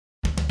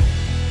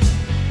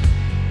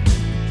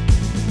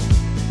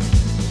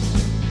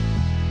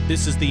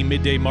This is the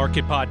Midday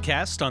Market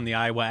Podcast on the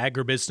Iowa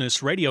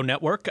Agribusiness Radio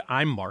Network.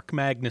 I'm Mark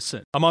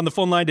Magnuson. I'm on the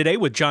phone line today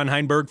with John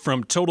Heinberg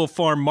from Total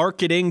Farm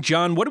Marketing.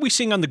 John, what are we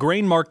seeing on the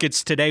grain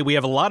markets today? We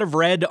have a lot of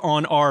red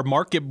on our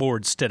market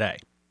boards today.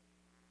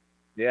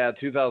 Yeah,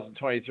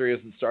 2023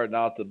 isn't starting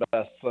out the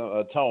best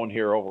tone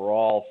here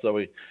overall. So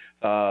we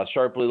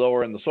sharply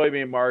lower in the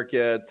soybean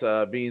market,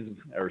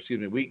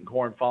 wheat and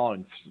corn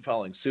following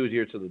suit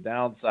here to the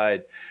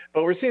downside.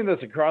 But we're seeing this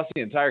across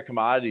the entire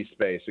commodity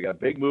space. We got a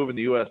big move in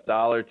the U.S.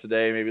 dollar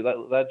today. Maybe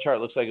that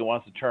chart looks like it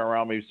wants to turn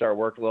around, maybe start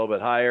working a little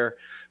bit higher.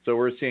 So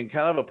we're seeing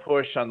kind of a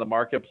push on the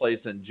marketplace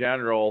in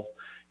general.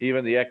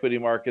 Even the equity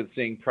market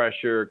seeing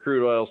pressure,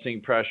 crude oil seeing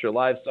pressure,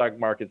 livestock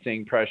market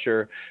seeing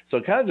pressure. So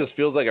it kind of just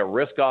feels like a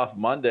risk-off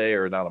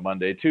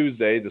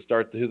Tuesday to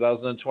start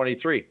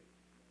 2023.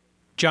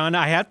 John,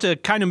 I have to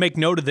kind of make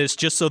note of this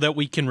just so that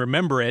we can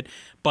remember it,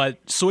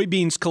 but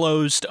soybeans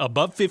closed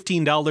above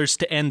 $15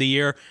 to end the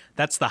year.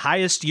 That's the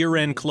highest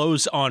year-end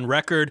close on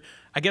record.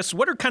 I guess,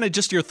 what are kind of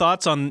just your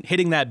thoughts on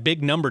hitting that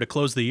big number to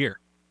close the year?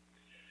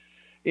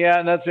 Yeah,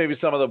 and that's maybe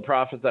some of the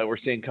profits that we're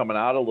seeing coming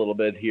out a little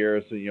bit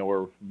here. So,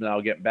 we're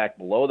now getting back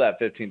below that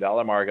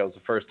 $15 mark. That was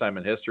the first time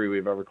in history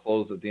we've ever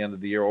closed at the end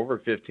of the year over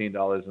 $15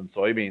 in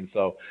soybeans.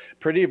 So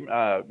pretty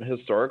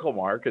historical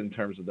mark in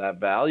terms of that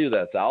value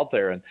that's out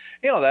there. And,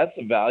 that's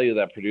the value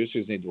that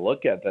producers need to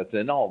look at that's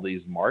in all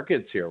these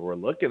markets here. We're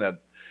looking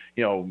at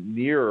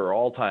near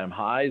all-time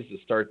highs to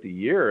start the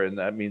year. And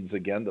that means,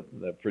 again,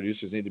 the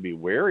producers need to be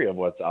wary of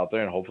what's out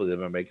there. And hopefully they've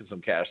been making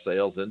some cash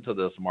sales into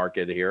this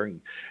market here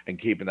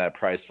and keeping that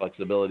price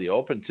flexibility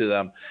open to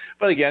them.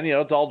 But again,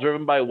 it's all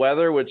driven by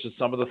weather, which is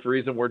some of the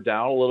reason we're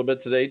down a little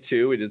bit today,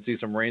 too. We did see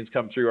some rains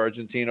come through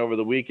Argentina over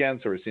the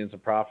weekend. So we're seeing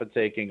some profit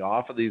taking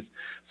off of these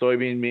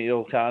soybean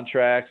meal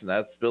contracts, and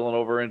that's spilling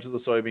over into the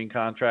soybean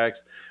contracts.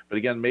 But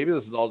again, maybe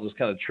this is all just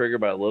kind of triggered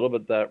by a little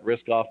bit that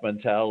risk-off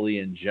mentality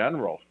in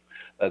general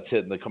that's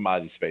hitting the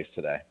commodity space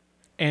today.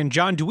 And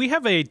John, do we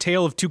have a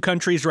tale of two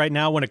countries right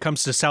now when it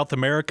comes to South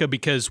America?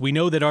 Because we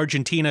know that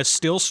Argentina is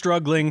still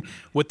struggling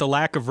with the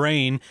lack of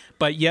rain,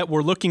 but yet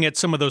we're looking at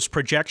some of those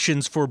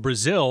projections for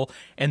Brazil,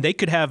 and they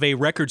could have a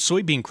record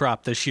soybean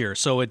crop this year.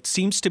 So it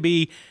seems to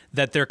be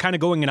that they're kind of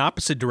going in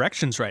opposite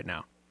directions right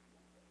now.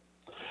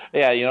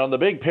 Yeah, in the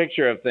big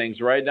picture of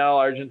things, right now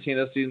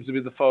Argentina seems to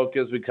be the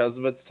focus because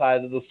of its tie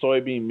to the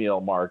soybean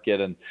meal market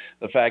and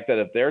the fact that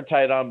if they're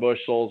tight on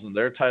bushels and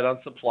they're tight on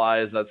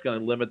supplies, that's going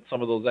to limit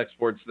some of those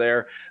exports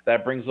there.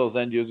 That brings those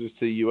end users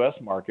to the U.S.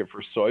 market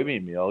for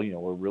soybean meal.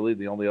 We're really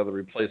the only other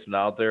replacement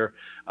out there.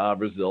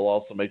 Brazil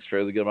also makes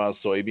fairly good amount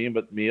of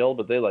soybean meal,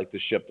 but they like to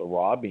ship the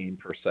raw bean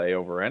per se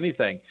over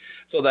anything.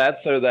 So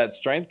that's where that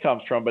strength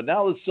comes from. But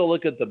now let's still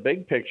look at the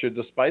big picture.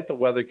 Despite the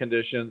weather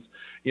conditions,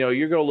 you're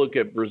going to look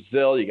at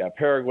Brazil, you got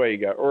Paraguay, you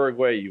got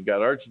Uruguay, you've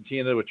got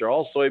Argentina, which are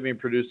all soybean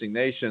producing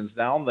nations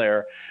down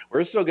there.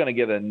 We're still going to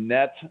get a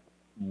net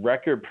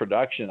record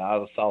production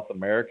out of South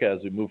America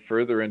as we move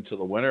further into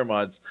the winter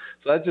months.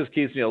 So that just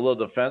keeps me a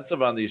little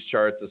defensive on these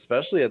charts,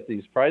 especially at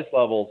these price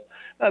levels.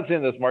 Not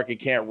saying this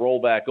market can't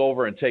roll back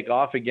over and take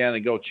off again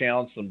and go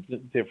challenge some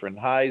different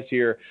highs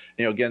here.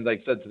 Again,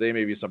 like I said, today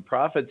maybe some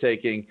profit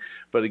taking,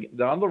 but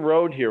down the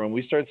road here, when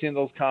we start seeing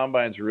those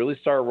combines really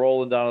start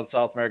rolling down in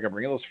South America,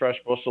 bringing those fresh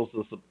bushels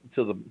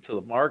to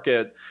the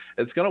market,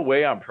 it's going to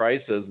weigh on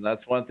prices. And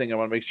that's one thing I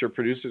want to make sure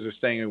producers are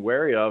staying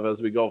wary of as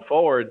we go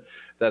forward,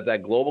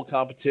 that global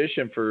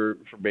competition for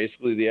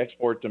basically the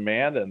export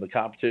demand and the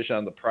competition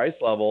on the price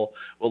level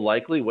will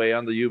likely weigh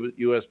on the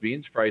U.S.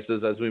 beans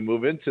prices as we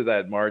move into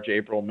that March,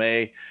 April,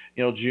 May,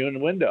 June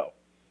window.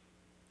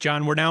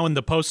 John, we're now in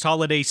the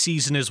post-holiday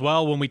season as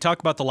well. When we talk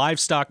about the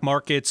livestock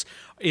markets,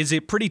 is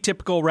it pretty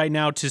typical right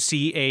now to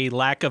see a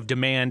lack of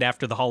demand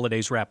after the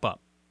holidays wrap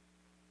up?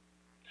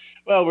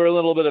 Well, we're a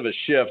little bit of a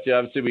shift. Yeah,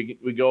 obviously,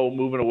 we go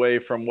moving away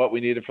from what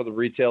we needed for the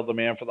retail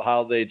demand for the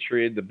holiday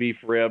trade, the beef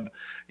rib,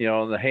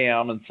 and the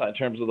ham in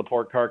terms of the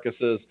pork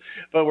carcasses.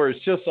 But we're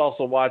just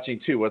also watching,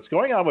 too, what's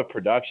going on with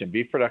production.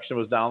 Beef production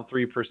was down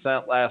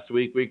 3% last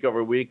week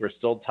over week. We're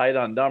still tight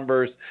on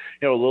numbers.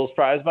 A little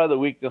surprised by the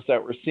weakness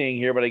that we're seeing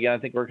here. But, again, I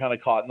think we're kind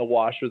of caught in the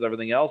wash with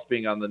everything else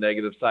being on the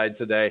negative side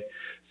today.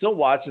 Still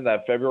watching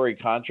that February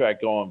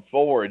contract going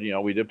forward.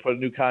 We did put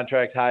new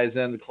contract highs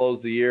in to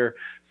close the year.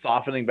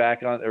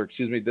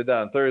 Did that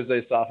on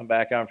Thursday, softened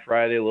back on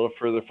Friday, a little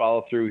further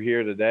follow through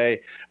here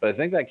today. But I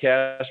think that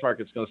cash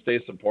market's going to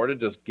stay supported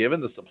just given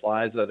the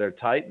supplies that are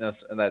tightness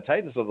and that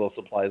tightness of those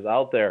supplies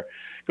out there.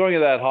 Going to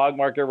that hog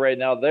market right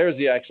now, there's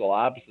the actual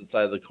opposite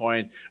side of the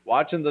coin.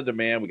 Watching the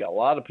demand, we got a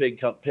lot of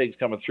pigs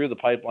coming through the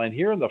pipeline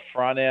here in the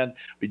front end.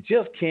 We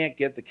just can't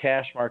get the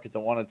cash market to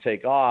want to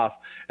take off,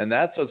 and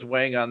that's what's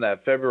weighing on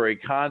that February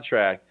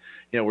contract.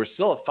 We're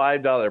still a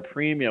 $5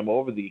 premium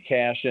over the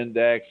cash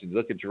index. You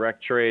look at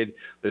direct trade,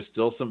 there's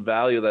still some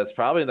value that's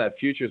probably in that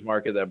futures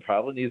market that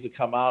probably needs to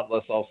come out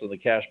unless also the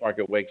cash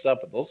market wakes up.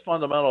 But those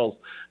fundamentals,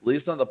 at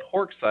least on the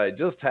pork side,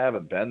 just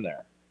haven't been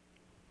there.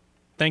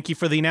 Thank you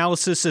for the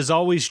analysis. As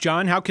always,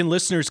 John, how can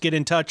listeners get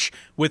in touch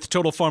with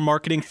Total Farm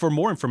Marketing for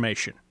more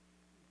information?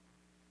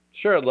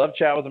 Sure, I'd love to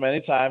chat with them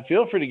anytime.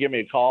 Feel free to give me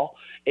a call,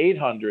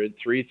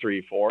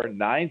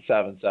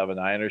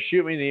 800-334-9779, or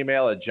shoot me an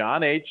email at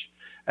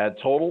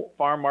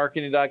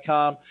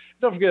johnh@totalfarmmarketing.com.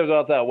 Don't forget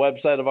about that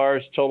website of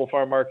ours,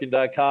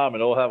 totalfarmmarketing.com,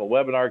 and we'll have a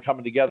webinar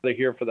coming together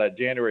here for that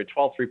January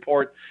 12th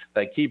report,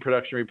 that key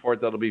production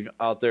report that'll be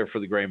out there for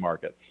the grain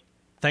markets.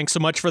 Thanks so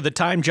much for the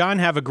time, John.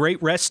 Have a great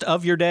rest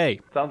of your day.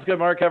 Sounds good,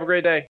 Mark. Have a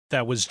great day.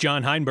 That was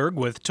John Heinberg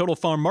with Total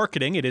Farm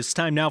Marketing. It is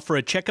time now for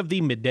a check of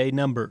the midday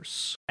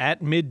numbers.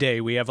 At midday,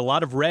 we have a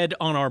lot of red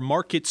on our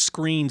market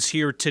screens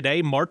here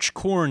today. March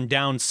corn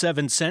down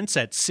 7 cents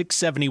at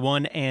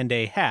 $6.71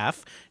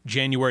 1/2.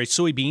 January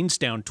soybeans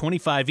down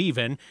 25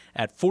 even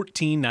at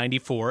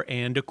 $14.94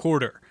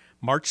 1/4.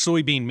 March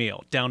soybean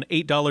meal down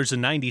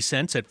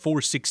 $8.90 at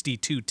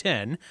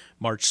 $4.6210.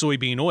 March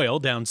soybean oil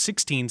down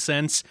 16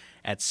 cents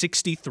at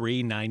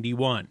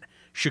 $63.91.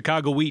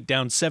 Chicago wheat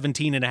down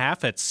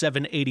 17.5 at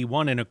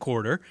 $7.81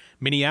 1/4.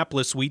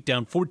 Minneapolis wheat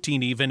down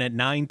 14 even at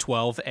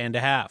 $9.12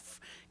 1/2.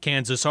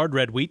 Kansas hard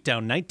red wheat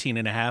down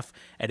 19.5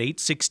 at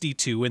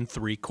 $8.62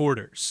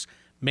 3/4.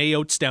 May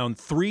oats down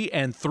 3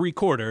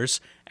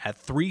 3/4 at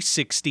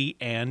 $3.60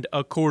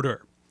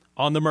 1/4.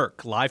 On the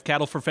Merc, live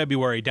cattle for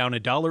February down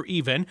 $1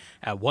 even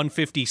at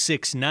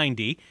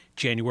 $156.90.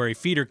 January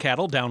feeder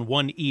cattle down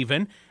 1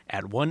 even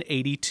at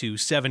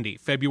 $182.70.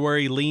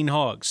 February lean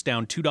hogs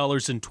down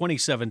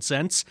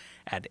 $2.27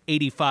 at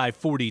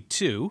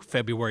 $85.42.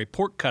 February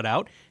pork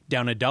cutout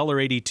down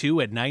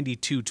 $1.82 at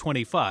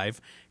 $92.25.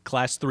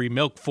 Class 3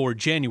 milk for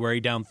January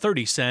down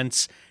 30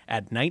 cents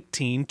at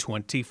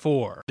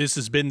 $19.24. This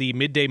has been the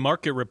Midday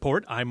Market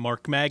Report. I'm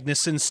Mark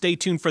Magnuson. Stay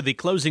tuned for the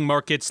closing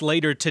markets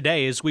later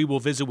today as we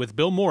will visit with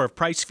Bill Moore of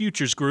Price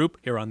Futures Group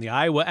here on the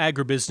Iowa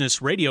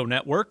Agribusiness Radio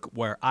Network,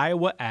 where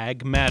Iowa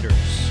Ag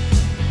matters.